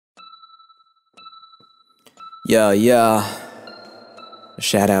Yeah.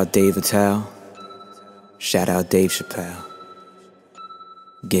 Shout out Dave Attell. Shout out Dave Chappelle.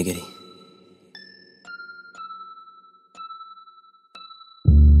 Giggity.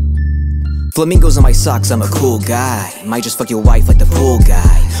 Flamingos on my socks, I'm a cool guy. Might just fuck your wife like the pool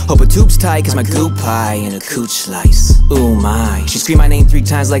guy. Hope her tube's tight cause my goop pie and a cooch slice. Ooh my, she screamed my name 3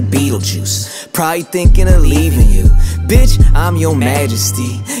 times like Beetlejuice. Probably thinking of leaving you. Bitch, I'm your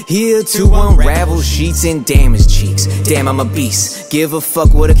majesty. Here to unravel sheets and damage cheeks. Damn, I'm a beast. Give a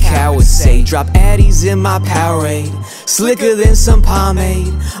fuck what a cow would say. Drop addies in my Powerade. Slicker than some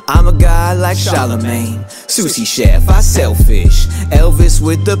pomade. I'm a guy like Charlemagne. Sushi chef, I sell fish. Elvis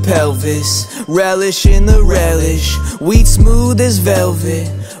with the pelvis. Relish in the relish. Wheat smooth as velvet.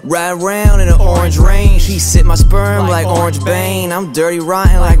 Ride round in an orange rain. She sip my sperm like Orange Bane. I'm dirty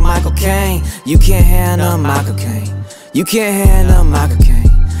rotten like Michael Caine. You can't handle my cocaine. You can't handle my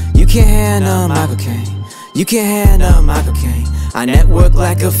cocaine. You can't handle my cocaine. You can't handle my cocaine. I network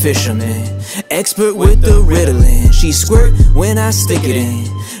like a fisherman. Expert with the Ritalin. She squirt when I stick it in.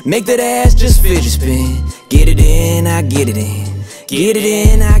 Make that ass just fidget spin. Get it in, I get it in. Get it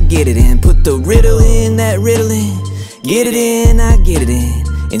in, I get it in. Put the riddle in, that riddle in. Get it in, I get it in.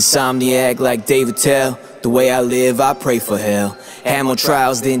 Insomniac like Dave Attell. The way I live, I pray for hell. Had more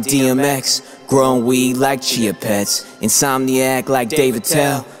trials than DMX. Growing weed like chia pets. Insomniac like Dave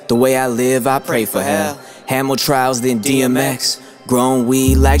Attell. The way I live, I pray for hell. Had more trials than DMX. Growing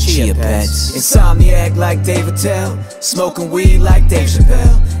weed like chia pets. Insomniac like Dave Attell. Smoking weed like Dave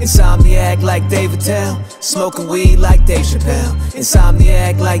Chappelle. Insomniac like Dave Attell. Smoking weed like Dave Chappelle.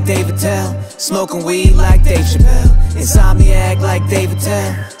 Insomniac like Dave Attell. Smoking weed like Dave Chappelle. Insomniac like Dave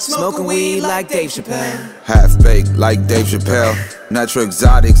Attell. Smoking weed like Dave Chappelle. Half-baked like Dave Chappelle. Natural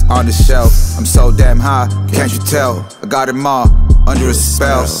exotics on the shelf. I'm so damn high, can't you tell? I got them all under a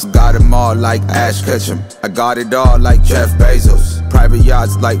spell. Got them all like Ash Ketchum. I got it all like Jeff Bezos. Private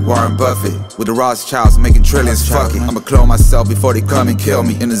yachts like Warren Buffett. With the Rothschilds making trillions, fuck it. I'ma clone myself before they come and kill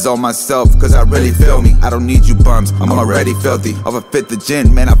me. In the zone myself, cause I really feel me. I don't need you bums, I'm already filthy. Over 50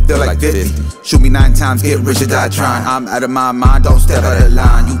 gin, man, I feel like 50. Shoot me 9 times, get rich or die trying. I'm out of my mind, don't step out of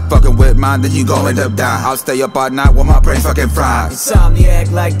line. You fucking with mine, then you gon' end up dying. I'll stay up all night with my brain fucking fried.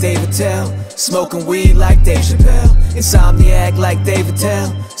 Insomniac like Dave Attell. Smoking weed like Dave Chappelle. Insomniac like Dave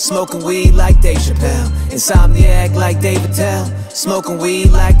Attell. Smoking weed like Dave Chappelle. Insomniac like Dave Attell. Smoking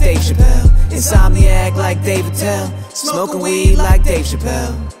weed like Dave Chappelle. Insomniac like Dave Attell. Smoking weed like Dave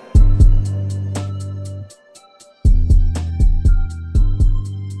Chappelle.